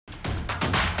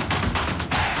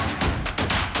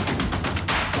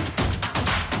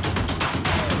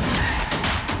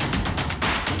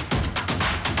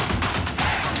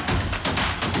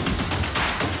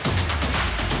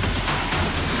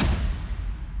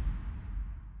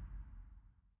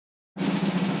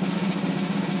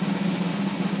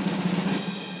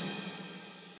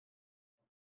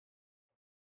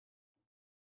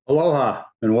Aloha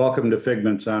and welcome to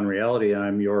Figments on Reality.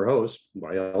 I'm your host.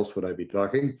 Why else would I be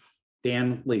talking?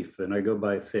 Dan Leaf, and I go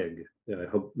by Fig. I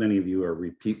hope many of you are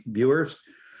repeat viewers.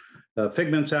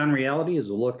 Figments on Reality is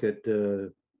a look at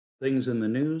things in the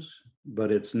news, but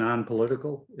it's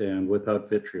non-political and without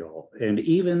vitriol. And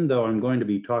even though I'm going to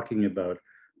be talking about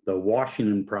the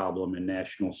Washington problem in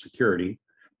national security,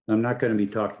 I'm not going to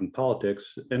be talking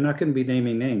politics and not going to be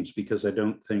naming names because I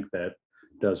don't think that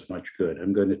does much good.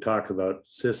 I'm going to talk about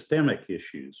systemic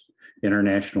issues in our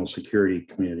national security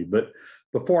community. But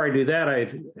before I do that,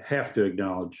 I have to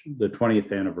acknowledge the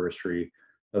 20th anniversary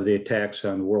of the attacks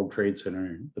on the World Trade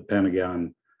Center, the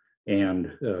Pentagon,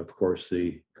 and of course,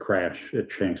 the crash at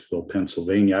Shanksville,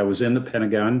 Pennsylvania. I was in the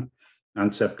Pentagon on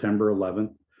September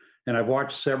 11th, and I've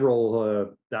watched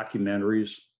several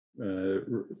documentaries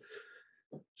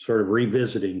sort of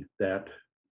revisiting that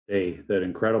day, that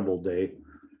incredible day.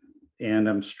 And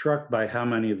I'm struck by how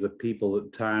many of the people at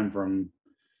the time from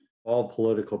all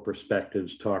political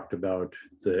perspectives talked about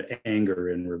the anger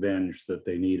and revenge that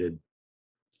they needed.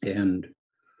 And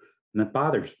that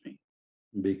bothers me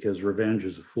because revenge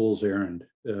is a fool's errand.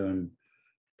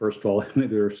 First of all, I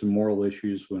think there are some moral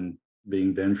issues when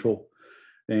being vengeful,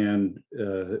 and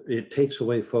it takes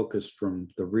away focus from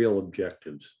the real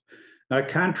objectives. Now, I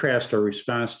contrast our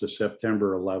response to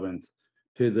September 11th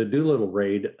to the Doolittle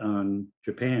raid on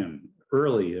Japan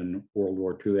early in World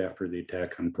War II after the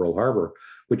attack on Pearl Harbor,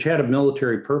 which had a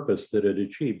military purpose that it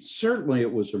achieved. Certainly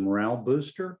it was a morale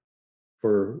booster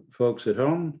for folks at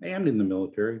home and in the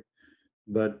military,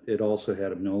 but it also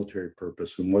had a military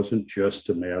purpose and wasn't just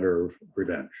a matter of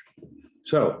revenge.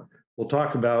 So we'll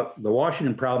talk about the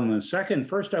Washington problem in a second.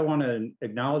 First, I want to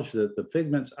acknowledge that the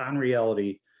Figments on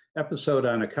Reality episode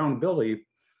on accountability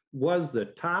was the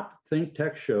top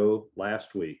ThinkTech show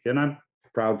last week. And I'm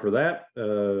proud for that.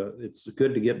 It's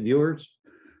good to get viewers.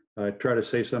 I try to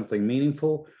say something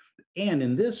meaningful. And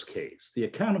in this case, the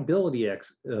accountability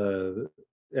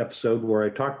episode where I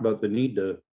talked about the need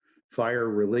to fire,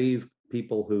 relieve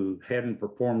people who hadn't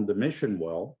performed the mission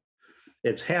well,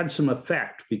 it's had some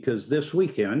effect because this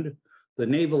weekend, the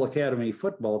Naval Academy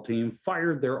football team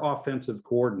fired their offensive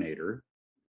coordinator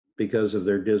because of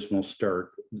their dismal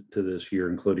start to this year,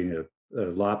 including a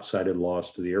lopsided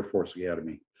loss to the Air Force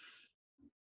Academy.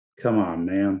 Come on,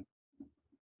 man.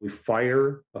 We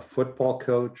fire a football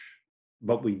coach,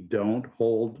 but we don't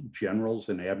hold generals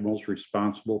and admirals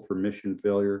responsible for mission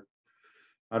failure.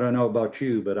 I don't know about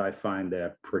you, but I find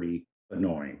that pretty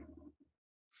annoying.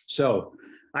 So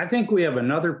I think we have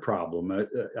another problem.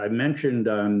 I mentioned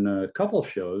on a couple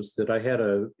shows that I had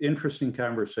an interesting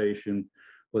conversation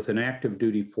with an active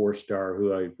duty four-star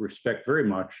who I respect very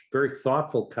much, very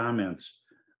thoughtful comments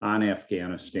on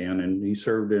Afghanistan, and he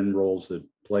served in roles that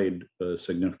played a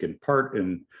significant part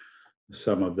in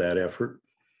some of that effort.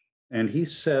 And he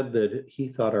said that he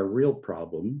thought our real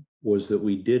problem was that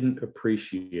we didn't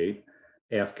appreciate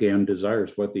Afghan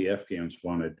desires, what the Afghans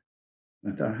wanted.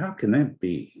 I thought, how can that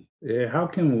be? How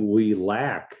can we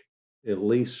lack at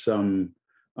least some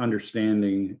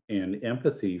understanding and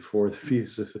empathy for the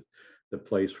views of the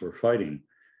place we're fighting?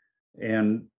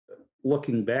 And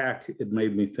looking back, it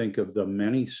made me think of the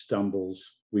many stumbles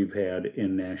we've had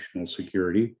in national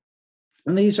security.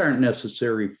 And these aren't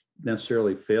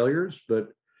necessarily failures, but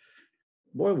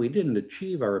boy, we didn't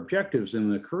achieve our objectives. In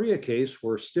the Korea case,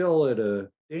 we're still at a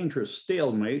dangerous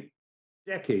stalemate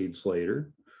decades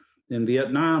later. In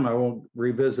Vietnam, I won't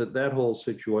revisit that whole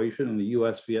situation, and the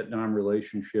US-Vietnam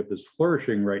relationship is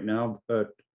flourishing right now, but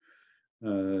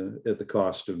at the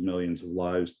cost of millions of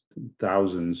lives,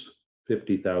 thousands,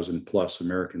 50,000 plus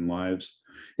American lives.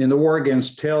 In the war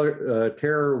against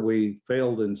terror, we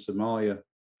failed in Somalia.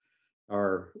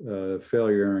 Our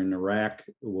failure in Iraq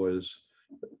was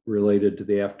related to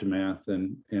the aftermath,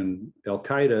 and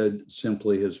Al-Qaeda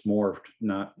simply has morphed,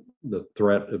 not the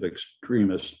threat of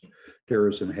extremist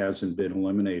terrorism hasn't been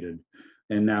eliminated.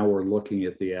 And now we're looking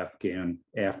at the Afghan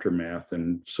aftermath,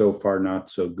 and so far not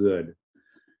so good.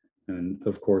 And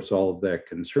of course, all of that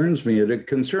concerns me. It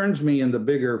concerns me in the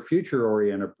bigger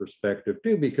future-oriented perspective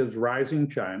too, because rising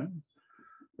China,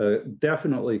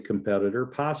 definitely competitor,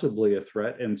 possibly a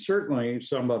threat, and certainly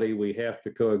somebody we have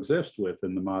to coexist with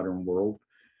in the modern world.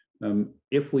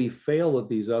 If we fail at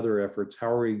these other efforts, how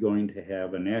are we going to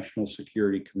have a national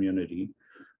security community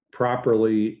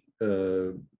properly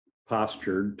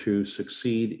postured to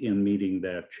succeed in meeting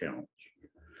that challenge?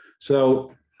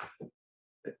 So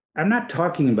I'm not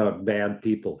talking about bad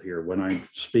people here when I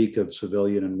speak of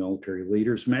civilian and military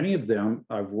leaders. Many of them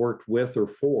I've worked with or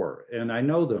for, and I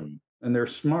know them, and they're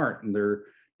smart and they're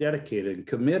dedicated and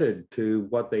committed to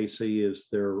what they see as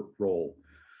their role.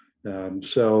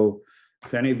 So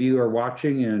If any of you are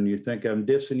watching and you think I'm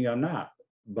dissing you, I'm not.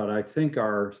 But I think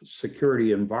our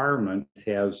security environment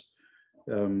has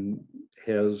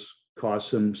caused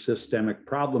some systemic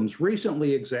problems,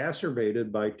 recently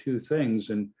exacerbated by two things.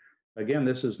 And again,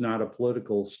 this is not a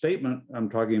political statement. I'm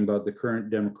talking about the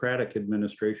current Democratic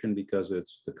administration because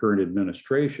it's the current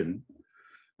administration.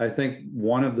 I think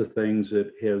one of the things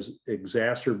that has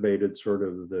exacerbated sort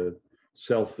of the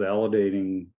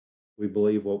self-validating, we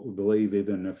believe what we believe,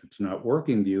 even if it's not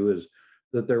working view, is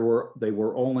that they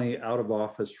were only out of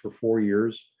office for 4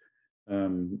 years.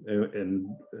 And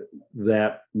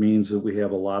that means that we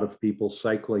have a lot of people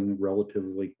cycling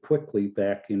relatively quickly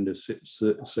back into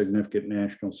significant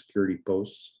national security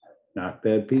posts, not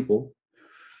bad people.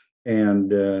 And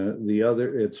the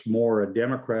other, it's more a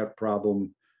Democrat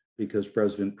problem because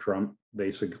President Trump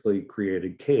basically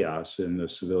created chaos in the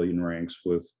civilian ranks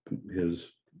with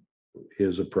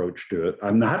his approach to it.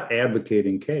 I'm not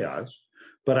advocating chaos,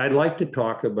 but I'd like to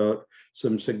talk about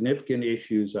some significant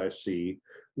issues I see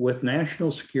with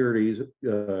national security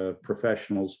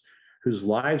professionals whose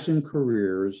lives and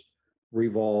careers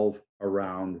revolve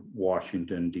around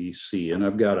Washington, D.C. And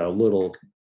I've got a little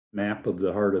map of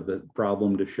the heart of the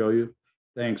problem to show you.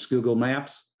 Thanks, Google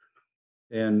Maps.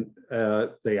 And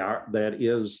that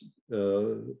is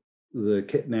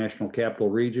the National Capital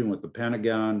Region with the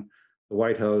Pentagon, the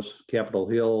White House, Capitol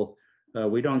Hill.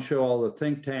 We don't show all the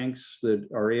think tanks that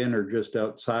are in or just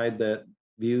outside that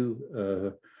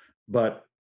view, but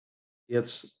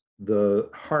it's the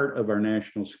heart of our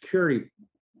national security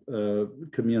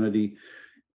community,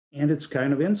 and it's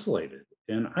kind of insulated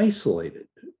and isolated.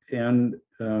 And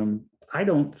I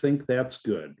don't think that's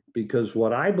good, because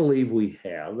what I believe we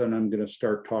have, and I'm going to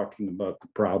start talking about the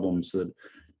problems that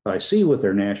I see with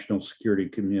our national security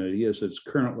community as it's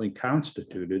currently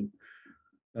constituted,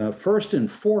 first and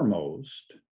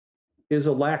foremost is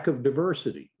a lack of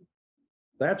diversity.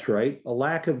 That's right, a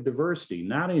lack of diversity,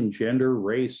 not in gender,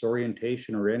 race,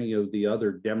 orientation, or any of the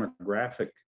other demographic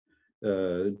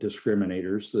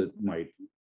discriminators that might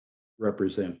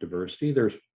represent diversity.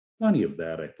 There's plenty of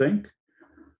that, I think,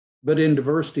 but in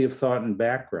diversity of thought and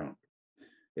background.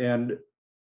 And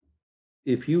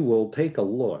if you will take a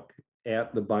look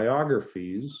at the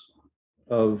biographies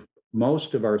of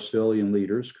most of our civilian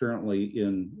leaders currently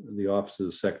in the Office of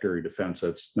the Secretary of Defense,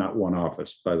 that's not one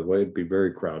office, by the way, it'd be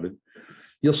very crowded,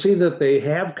 you'll see that they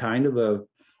have kind of a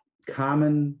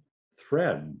common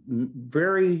thread,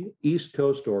 very East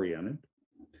Coast oriented,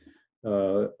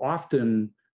 often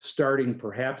starting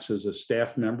perhaps as a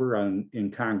staff member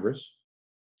in Congress,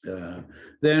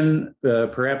 then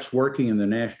perhaps working in the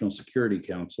National Security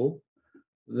Council.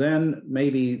 Then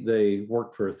maybe they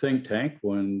worked for a think tank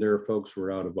when their folks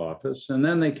were out of office, and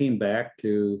then they came back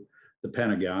to the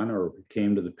Pentagon or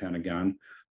came to the Pentagon.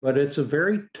 But it's a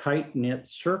very tight-knit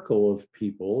circle of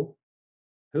people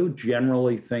who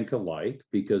generally think alike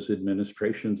because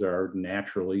administrations are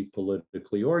naturally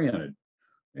politically oriented.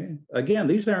 Okay? Again,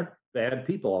 these aren't bad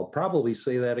people. I'll probably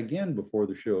say that again before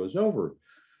the show is over.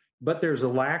 But there's a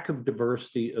lack of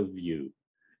diversity of view.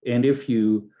 And if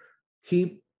you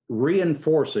keep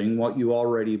reinforcing what you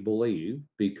already believe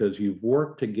because you've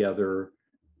worked together,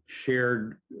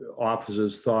 shared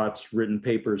offices, thoughts, written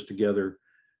papers together,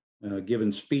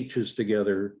 given speeches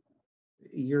together,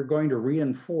 you're going to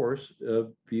reinforce a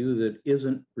view that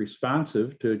isn't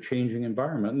responsive to a changing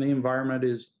environment. And the environment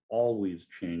is always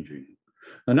changing.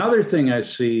 Another thing I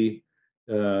see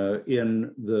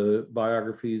in the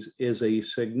biographies is a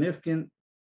significant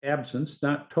absence,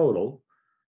 not total,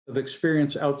 of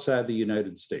experience outside the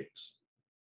United States.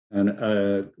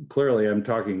 And clearly I'm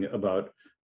talking about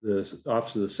the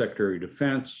Office of the Secretary of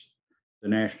Defense, the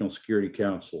National Security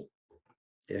Council,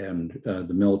 and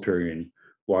the military in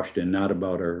Washington, not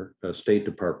about our State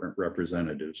Department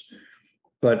representatives.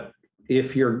 But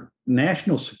if your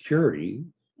national security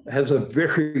has a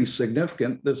very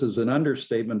significant, this is an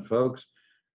understatement, folks,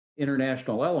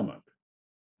 international element,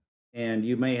 and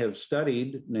you may have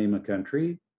studied, name a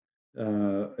country,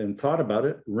 and thought about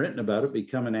it, written about it,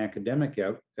 become an academic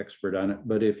expert on it.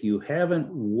 But if you haven't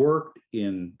worked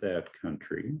in that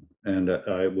country, and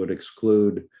I would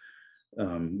exclude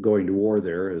going to war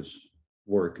there as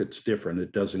work, it's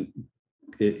different.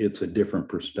 It's a different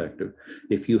perspective.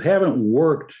 If you haven't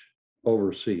worked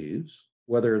overseas,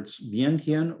 whether it's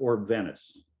Vientiane or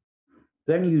Venice,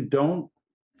 then you don't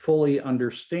fully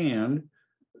understand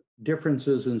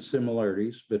differences and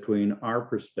similarities between our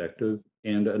perspective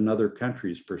and another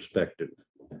country's perspective.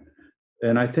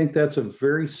 And I think that's a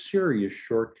very serious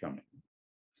shortcoming.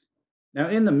 Now,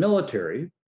 in the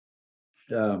military,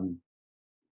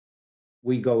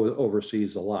 we go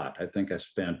overseas a lot. I think I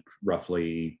spent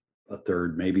roughly a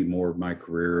third, maybe more of my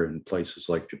career in places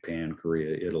like Japan,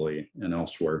 Korea, Italy, and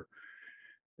elsewhere.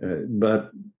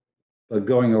 But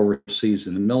going overseas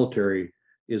in the military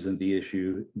isn't the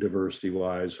issue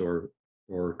diversity-wise or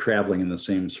traveling in the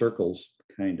same circles,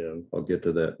 kind of. I'll get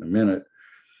to that in a minute.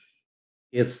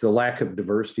 It's the lack of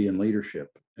diversity in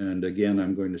leadership. And again,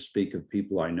 I'm going to speak of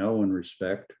people I know and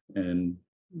respect and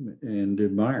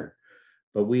admire.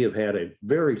 But we have had a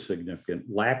very significant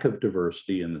lack of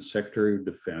diversity in the Secretary of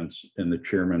Defense and the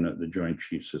chairman of the Joint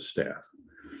Chiefs of Staff.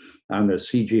 On the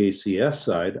CJCS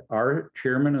side, our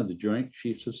chairman of the Joint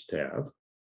Chiefs of Staff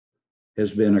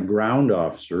has been a ground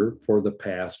officer for the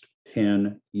past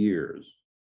 10 years.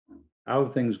 How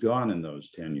have things gone in those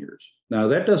 10 years? Now,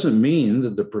 that doesn't mean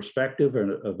that the perspective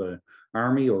of an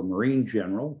Army or Marine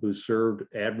general who served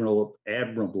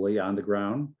admirably on the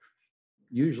ground,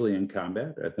 usually in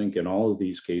combat, I think in all of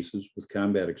these cases with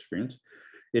combat experience,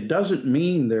 it doesn't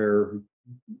mean they're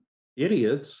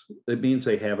idiots. It means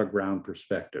they have a ground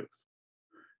perspective.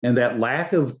 And that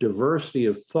lack of diversity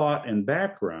of thought and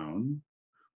background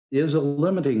is a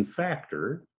limiting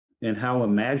factor in how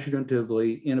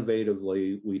imaginatively,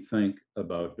 innovatively we think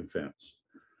about defense.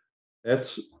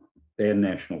 And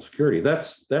national security.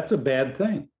 That's a bad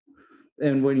thing.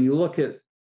 And when you look at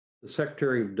the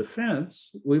Secretary of Defense,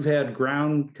 we've had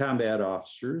ground combat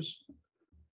officers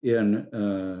in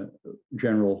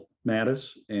General Mattis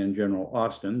and General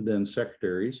Austin, then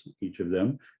secretaries, each of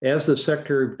them, as the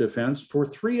Secretary of Defense for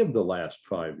 3 of the last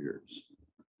 5 years.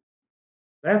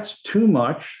 That's too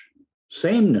much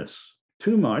sameness,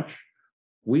 too much.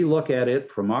 We look at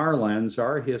it from our lens,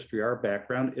 our history, our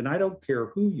background, and I don't care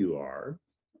who you are.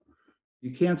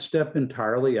 You can't step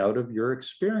entirely out of your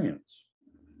experience.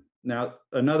 Now,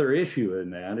 another issue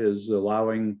in that is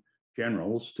allowing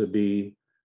generals to be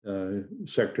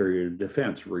Secretary of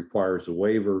Defense. It requires a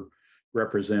waiver.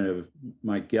 Representative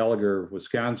Mike Gallagher of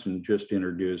Wisconsin just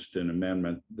introduced an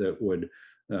amendment that would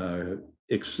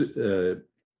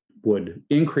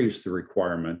increase the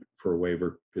requirement for a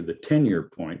waiver to the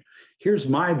 10-year point. Here's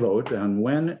my vote on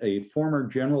when a former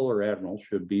general or admiral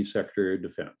should be Secretary of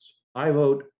Defense. I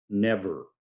vote never,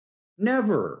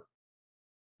 never,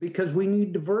 because we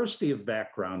need diversity of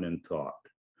background and thought.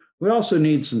 We also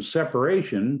need some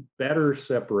separation, better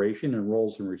separation in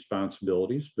roles and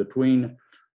responsibilities between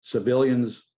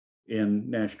civilians in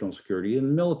national security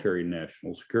and military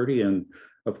national security. And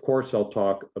of course, I'll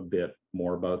talk a bit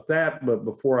more about that. But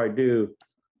before I do,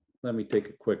 let me take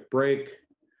a quick break,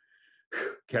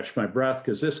 catch my breath,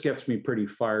 because this gets me pretty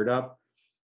fired up,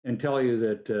 and tell you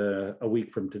that a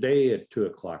week from today at 2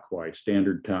 o'clock Hawaii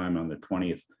Standard Time on the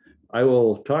 20th, I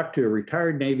will talk to a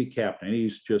retired Navy captain.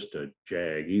 He's just a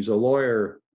jag. He's a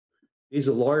lawyer. He's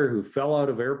a lawyer who fell out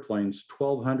of airplanes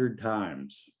 1,200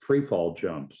 times, free fall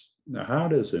jumps. Now, how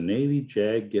does a Navy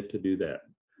jag get to do that?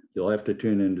 You'll have to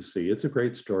tune in to see. It's a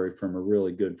great story from a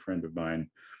really good friend of mine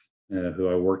who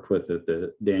I worked with at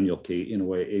the Daniel K.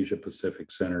 Inouye Asia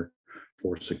Pacific Center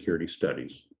for Security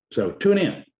Studies. So tune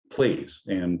in, please,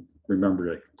 and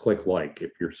remember to click like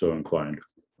if you're so inclined.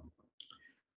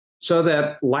 So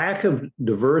that lack of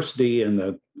diversity and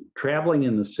the traveling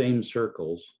in the same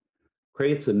circles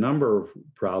creates a number of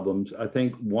problems. I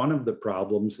think one of the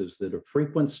problems is that a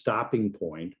frequent stopping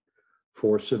point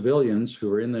for civilians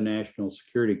who are in the national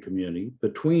security community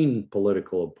between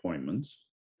political appointments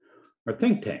are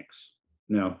think tanks.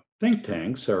 Now, think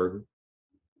tanks are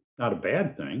not a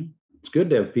bad thing. It's good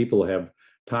to have people have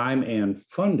time and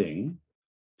funding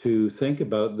to think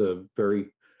about the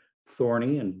very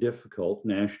thorny and difficult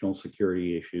national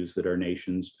security issues that our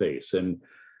nations face. And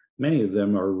many of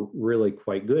them are really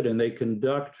quite good, and they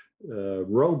conduct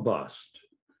robust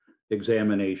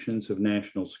examinations of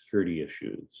national security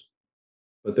issues.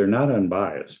 But they're not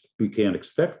unbiased. We can't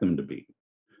expect them to be.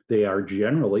 They are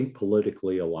generally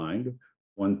politically aligned.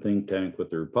 One think tank with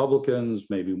the Republicans,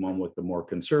 maybe one with the more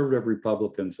conservative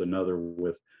Republicans, another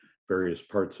with various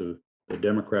parts of the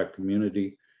Democrat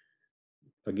community.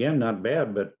 Again, not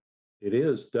bad, but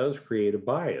it does create a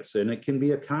bias, and it can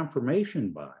be a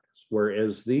confirmation bias,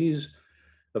 whereas these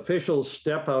officials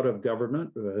step out of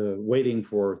government, waiting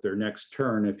for their next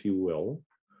turn, if you will,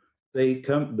 they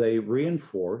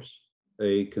reinforce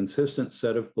a consistent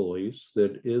set of beliefs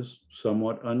that is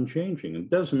somewhat unchanging. It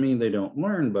doesn't mean they don't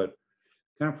learn, but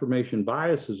confirmation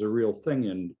bias is a real thing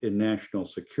in national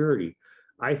security.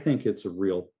 I think it's a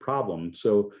real problem.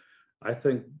 So I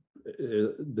think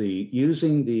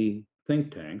using the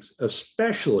think tanks,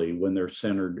 especially when they're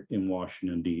centered in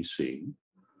Washington, D.C.,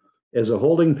 as a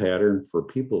holding pattern for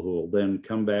people who will then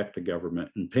come back to government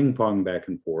and ping pong back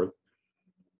and forth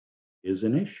is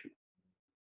an issue.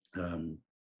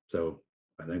 So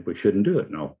I think we shouldn't do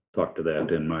it. Now, talk to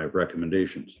that in my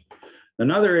recommendations.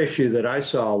 Another issue that I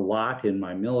saw a lot in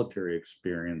my military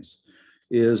experience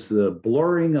is the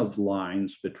blurring of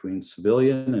lines between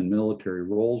civilian and military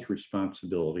roles,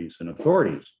 responsibilities, and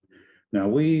authorities. Now,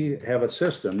 we have a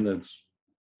system that's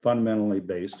fundamentally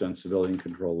based on civilian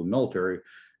control of the military,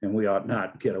 and we ought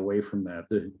not get away from that.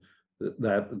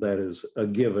 That is a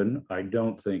given. I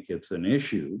don't think it's an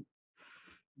issue.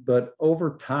 But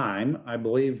over time, I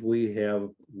believe we have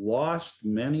lost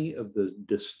many of the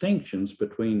distinctions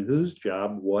between whose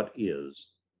job what is.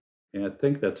 And I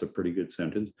think that's a pretty good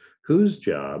sentence. Whose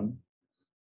job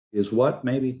is what?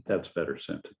 Maybe that's a better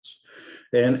sentence.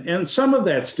 And some of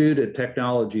that's due to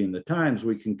technology and the times.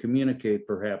 We can communicate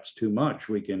perhaps too much.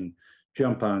 We can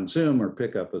jump on Zoom or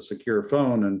pick up a secure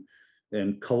phone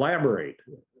and collaborate.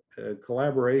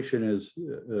 Collaboration is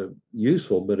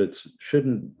useful, but it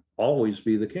shouldn't always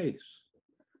be the case.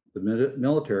 The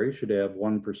military should have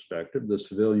one perspective. The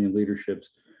civilian leadership's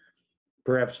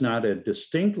perhaps not a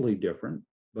distinctly different,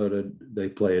 but they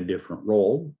play a different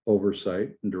role,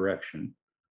 oversight and direction.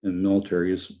 And the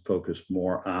military is focused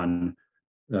more on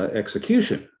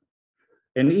execution.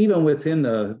 And even within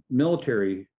the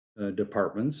military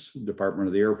departments, Department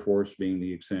of the Air Force being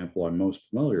the example I'm most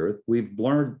familiar with, we've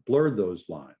blurred those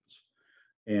lines.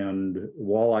 And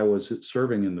while I was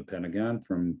serving in the Pentagon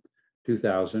from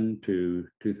 2000 to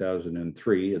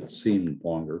 2003, it seemed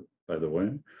longer, by the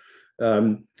way,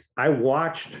 I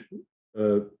watched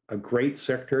a great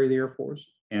Secretary of the Air Force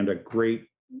and a great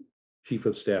Chief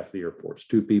of Staff of the Air Force,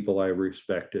 two people I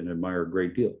respect and admire a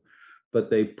great deal. But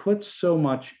they put so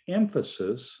much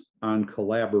emphasis on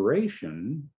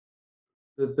collaboration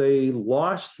that they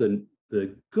lost the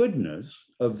goodness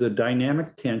of the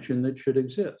dynamic tension that should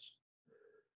exist.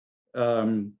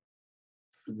 There's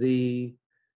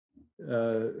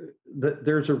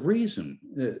a reason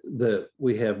that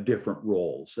we have different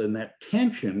roles, and that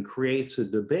tension creates a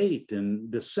debate and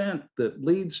dissent that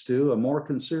leads to a more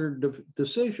considered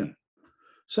decision.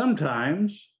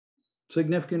 Sometimes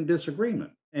significant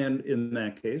disagreement. And in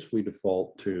that case, we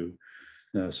default to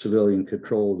civilian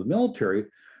control of the military,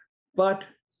 but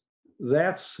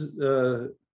that's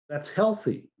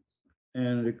healthy,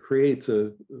 and it creates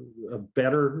a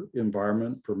better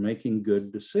environment for making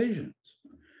good decisions.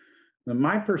 Now,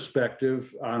 my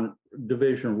perspective on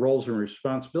division of roles and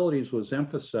responsibilities was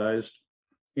emphasized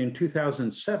in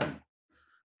 2007.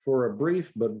 For a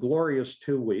brief but glorious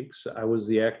 2 weeks, I was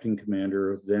the acting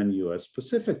commander of then U.S.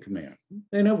 Pacific Command.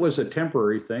 And it was a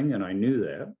temporary thing, and I knew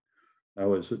that. I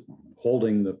was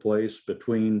holding the place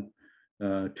between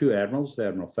two admirals,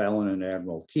 Admiral Fallon and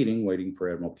Admiral Keating, waiting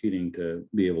for Admiral Keating to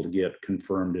be able to get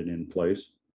confirmed and in place.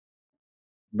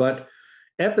 But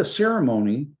at the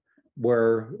ceremony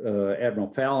where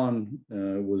Admiral Fallon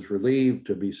was relieved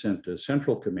to be sent to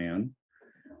Central Command,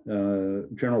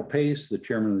 General Pace, the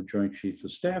chairman of the Joint Chiefs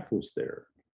of Staff, was there.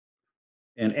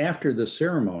 And after the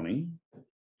ceremony,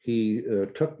 he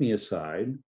took me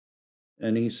aside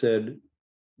and he said,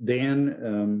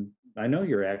 Dan, I know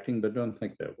you're acting, but don't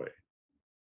think that way.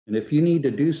 And if you need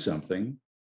to do something,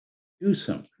 do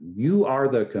something. You are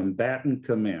the combatant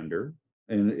commander,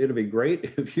 and it'll be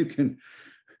great if you can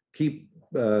keep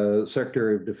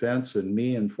Secretary of Defense and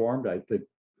me informed. I think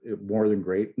more than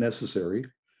great, necessary.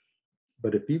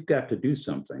 But if you've got to do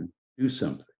something, do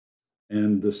something.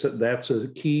 And that's a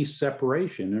key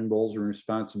separation in roles and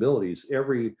responsibilities.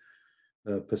 Every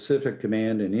Pacific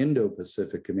Command and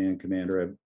Indo-Pacific Command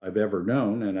commander I've ever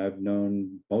known, and I've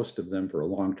known most of them for a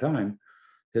long time,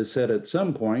 has said at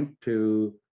some point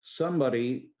to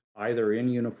somebody, either in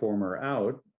uniform or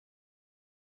out,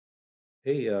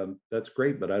 hey, that's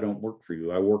great, but I don't work for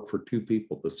you. I work for two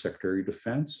people, the Secretary of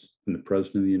Defense and the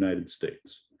President of the United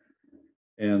States.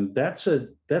 And that's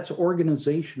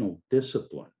organizational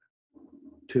discipline,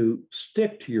 to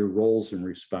stick to your roles and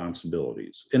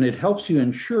responsibilities. And it helps you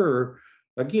ensure,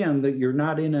 again, that you're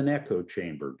not in an echo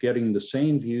chamber, getting the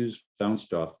same views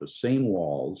bounced off the same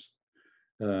walls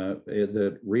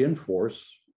that reinforce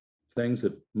things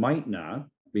that might not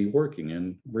be working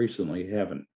and recently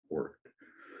haven't worked.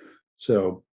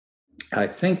 So I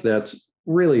think that's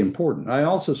really important. I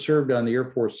also served on the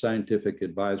Air Force Scientific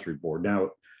Advisory Board.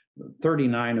 Now,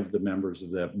 39 of the members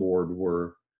of that board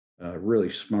were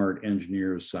really smart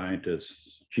engineers,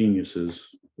 scientists, geniuses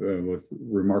with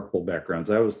remarkable backgrounds.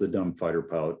 I was the dumb fighter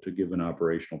pilot, to give an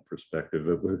operational perspective.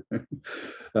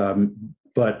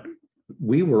 But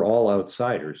we were all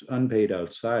outsiders, unpaid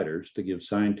outsiders, to give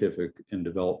scientific and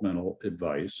developmental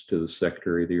advice to the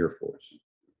Secretary of the Air Force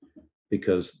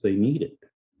because they needed,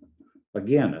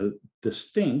 again, a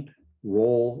distinct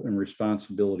role and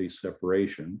responsibility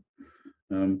separation.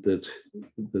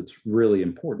 that's really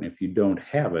important. If you don't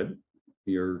have it,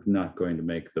 you're not going to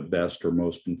make the best or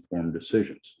most informed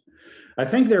decisions. I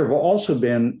think there have also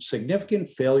been significant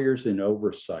failures in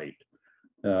oversight.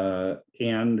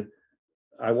 And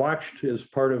I watched, as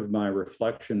part of my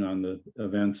reflection on the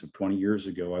events of 20 years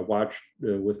ago, I watched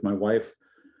with my wife,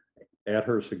 at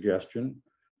her suggestion,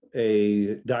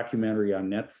 a documentary on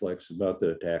Netflix about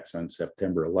the attacks on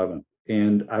September 11th.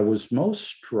 And I was most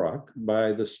struck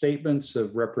by the statements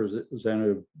of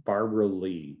Representative Barbara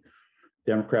Lee,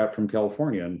 Democrat from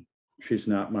California. And she's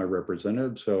not my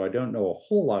representative, so I don't know a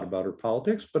whole lot about her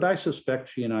politics, but I suspect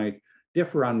she and I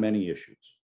differ on many issues.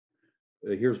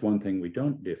 Here's one thing we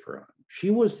don't differ on. She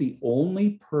was the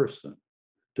only person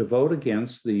to vote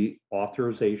against the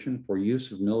authorization for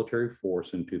use of military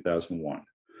force in 2001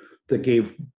 that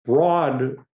gave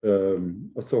broad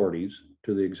authorities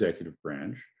to the executive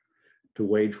branch to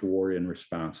wage war in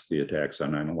response to the attacks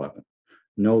on 9/11.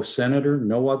 No senator,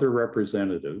 no other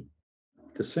representative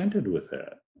dissented with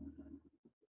that.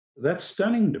 That's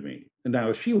stunning to me. And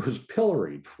now she was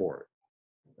pilloried for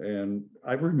it. And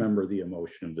I remember the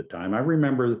emotion of the time. I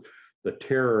remember the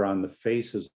terror on the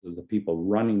faces of the people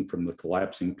running from the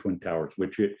collapsing Twin Towers,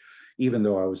 which, even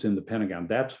though I was in the Pentagon,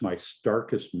 that's my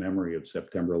starkest memory of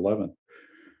September 11th.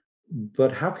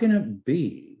 But how can it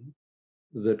be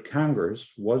that Congress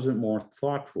wasn't more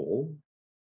thoughtful,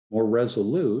 more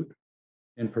resolute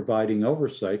in providing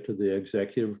oversight to the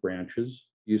executive branch's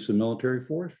use of military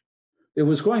force? It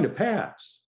was going to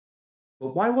pass,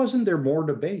 but why wasn't there more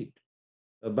debate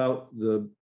about the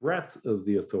breadth of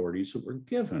the authorities that were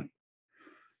given?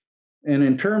 And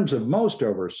in terms of most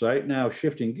oversight, now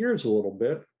shifting gears a little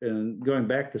bit and going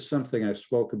back to something I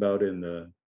spoke about in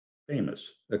the famous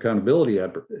accountability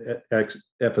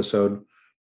episode,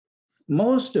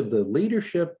 most of the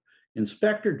leadership,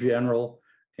 inspector general,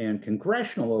 and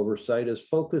congressional oversight is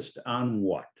focused on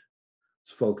what?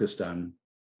 It's focused on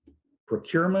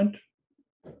procurement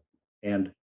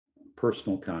and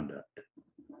personal conduct,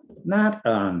 not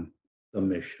on the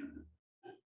mission.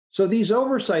 So these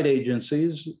oversight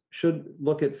agencies should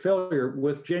look at failure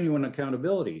with genuine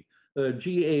accountability. The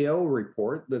GAO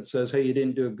report that says, hey, you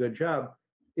didn't do a good job,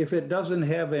 if it doesn't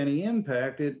have any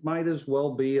impact, it might as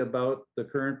well be about the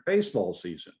current baseball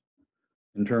season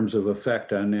in terms of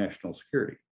effect on national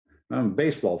security. I'm a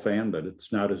baseball fan, but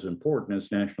it's not as important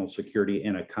as national security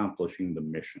and accomplishing the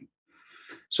mission.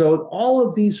 So all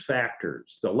of these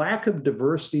factors, the lack of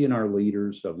diversity in our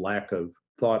leaders, the lack of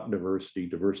thought diversity,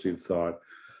 diversity of thought,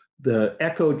 the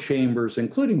echo chambers,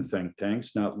 including think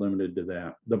tanks, not limited to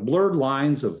that, the blurred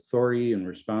lines of authority and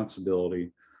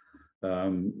responsibility,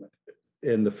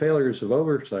 and the failures of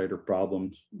oversight are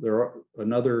problems.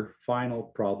 Another final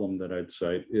problem that I'd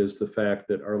cite is the fact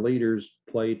that our leaders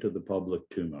play to the public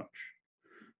too much.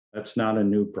 That's not a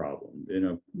new problem.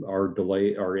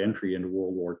 Our entry into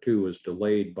World War II was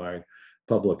delayed by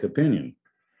public opinion.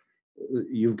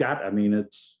 You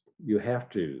have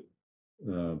to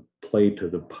play to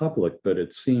the public, but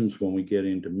it seems when we get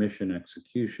into mission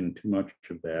execution, too much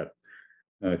of that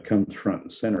comes front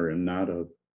and center, and not of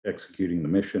executing the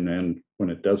mission, and when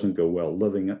it doesn't go well,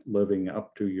 living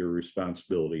up to your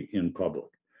responsibility in public.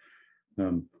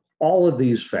 All of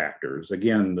these factors,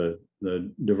 again, the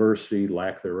diversity,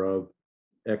 lack thereof,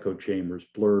 echo chambers,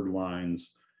 blurred lines,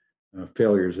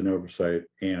 failures in oversight,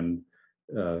 and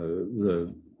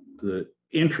the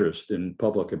interest in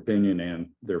public opinion and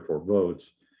therefore votes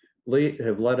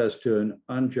have led us to an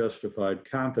unjustified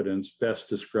confidence, best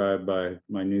described by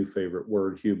my new favorite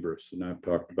word, hubris. And I've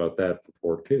talked about that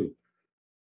before too.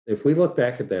 If we look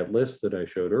back at that list that I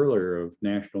showed earlier of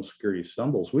national security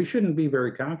stumbles, we shouldn't be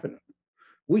very confident.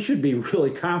 We should be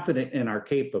really confident in our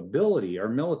capability, our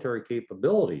military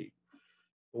capability,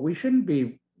 but we shouldn't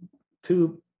be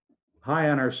too high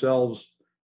on ourselves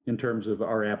in terms of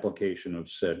our application of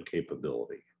said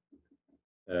capability.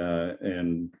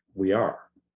 And we are.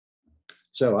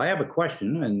 So I have a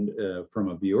question from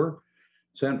a viewer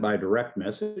sent by direct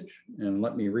message, and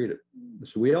let me read it.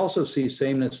 So we also see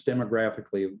sameness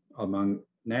demographically among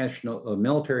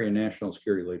military and national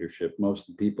security leadership. Most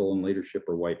of the people in leadership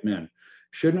are white men.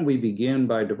 Shouldn't we begin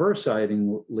by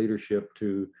diversifying leadership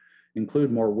to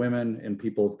include more women and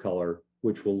people of color,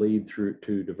 which will lead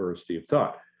to diversity of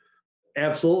thought?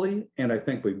 Absolutely, and I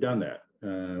think we've done that.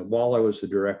 While I was the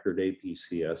director at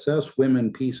APCSS,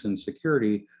 women, peace, and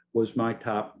security was my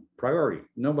top priority.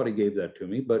 Nobody gave that to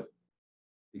me, but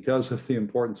because of the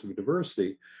importance of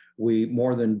diversity, we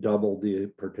more than doubled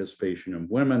the participation of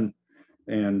women,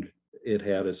 and it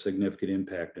had a significant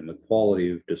impact in the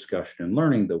quality of discussion and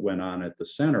learning that went on at the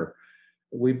center.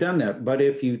 We've done that, but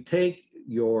if you take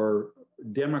your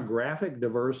demographic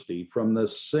diversity from the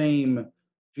same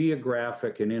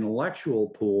geographic and intellectual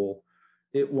pool,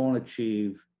 it won't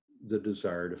achieve the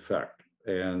desired effect.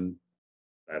 And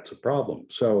that's a problem.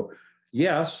 So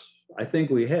yes, I think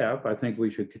we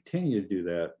should continue to do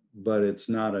that, but it's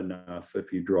not enough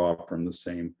if you draw from the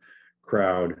same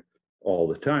crowd all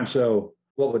the time. So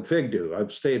what would Fig do?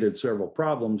 I've stated several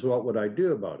problems. What would I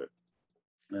do about it?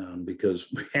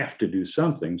 Because we have to do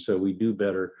something so we do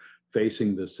better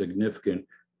facing the significant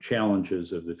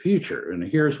challenges of the future. And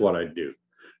here's what I do.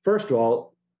 First of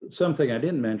all, something I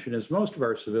didn't mention is most of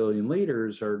our civilian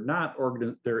leaders are not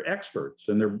they're experts,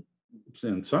 and they're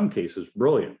in some cases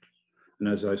brilliant. And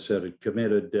as I said,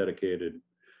 committed, dedicated,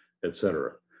 et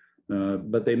cetera.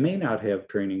 But they may not have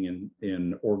training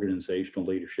in organizational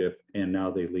leadership, and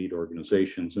now they lead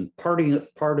organizations. And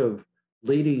part of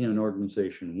leading an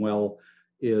organization well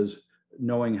is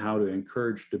knowing how to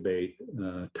encourage debate,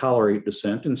 tolerate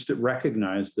dissent, and to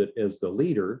recognize that as the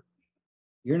leader,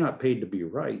 you're not paid to be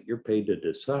right, you're paid to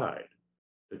decide,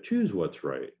 to choose what's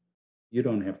right. You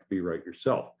don't have to be right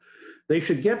yourself. They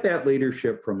should get that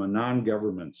leadership from a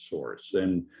non-government source.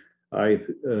 And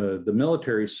the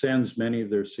military sends many of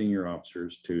their senior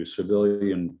officers to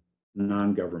civilian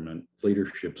non-government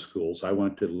leadership schools. I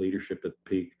went to the Leadership at the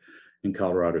Peak in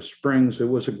Colorado Springs. It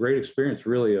was a great experience,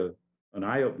 really an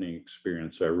eye-opening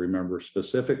experience. I remember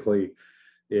specifically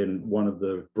in one of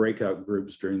the breakout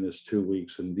groups during this 2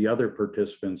 weeks, and the other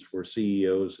participants were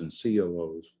CEOs and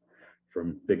COOs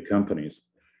from big companies.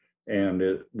 And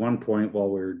at one point, while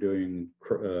we were doing,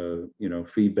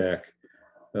 feedback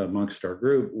amongst our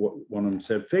group, one of them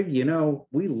said, "Fig,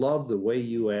 we love the way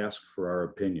you ask for our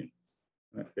opinion."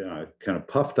 I kind of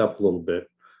puffed up a little bit,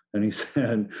 and he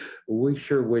said, "We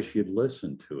sure wish you'd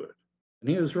listen to it." And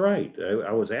he was right.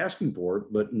 I was asking for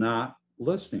it, but not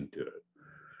listening to it.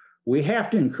 We have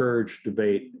to encourage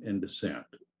debate and dissent.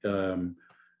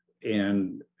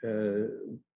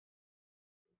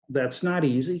 That's not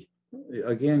easy.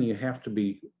 Again, you have to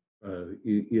be,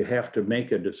 you have to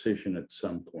make a decision at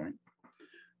some point.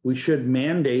 We should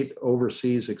mandate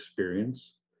overseas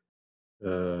experience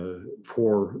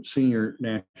for senior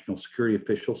national security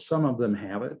officials. Some of them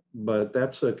have it, but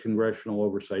that's a congressional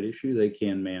oversight issue. They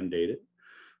can mandate it.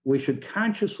 We should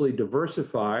consciously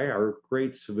diversify our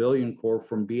great civilian corps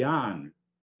from beyond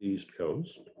the East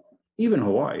Coast, even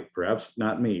Hawaii, perhaps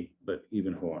not me, but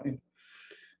even Hawaii.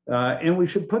 And we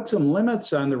should put some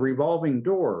limits on the revolving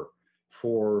door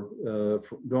for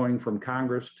going from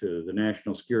Congress to the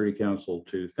National Security Council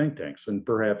to think tanks, and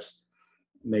perhaps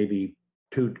maybe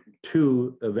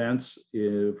two events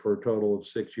for a total of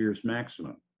 6 years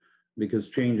maximum, because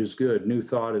change is good, new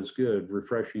thought is good,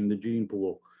 refreshing the gene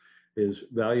pool is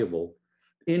valuable.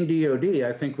 In DoD,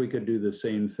 I think we could do the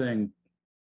same thing,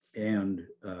 and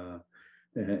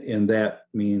that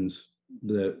means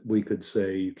that we could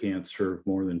say you can't serve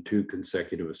more than 2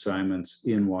 consecutive assignments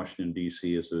in Washington,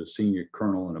 D.C. as a senior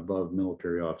colonel and above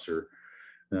military officer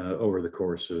over the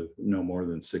course of no more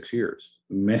than 6 years.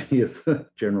 Many of the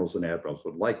generals and admirals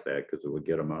would like that because it would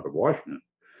get them out of Washington.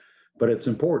 But it's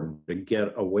important to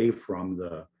get away from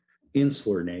the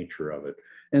insular nature of it.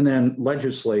 And then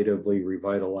legislatively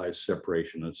revitalize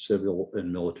separation of civil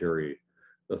and military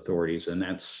authorities. And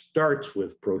that starts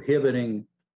with prohibiting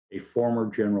a former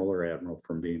general or admiral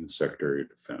from being the Secretary of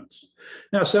Defense.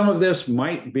 Now, some of this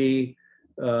might be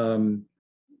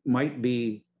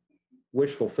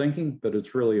wishful thinking, but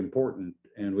it's really important,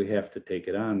 and we have to take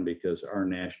it on because our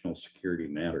national security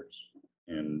matters.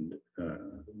 And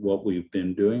what we've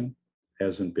been doing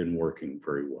hasn't been working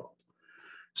very well.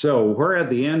 So we're at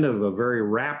the end of a very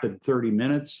rapid 30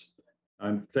 minutes.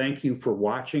 Thank you for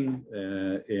watching,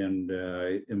 and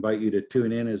I invite you to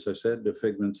tune in, as I said, to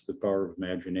Figments, The Power of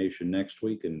Imagination next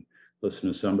week, and listen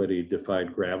to somebody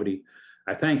defied gravity.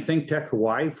 I thank ThinkTech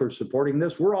Hawaii for supporting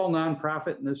this. We're all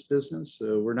nonprofit in this business.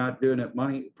 We're not doing it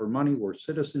for money. We're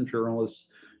citizen journalists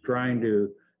trying to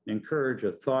encourage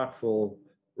a thoughtful,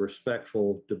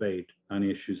 respectful debate on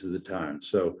issues of the time.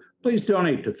 So please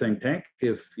donate to ThinkTech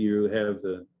if you have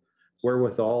the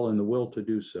wherewithal and the will to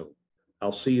do so.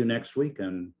 I'll see you next week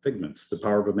on Figments, The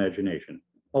Power of Imagination.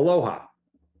 Aloha.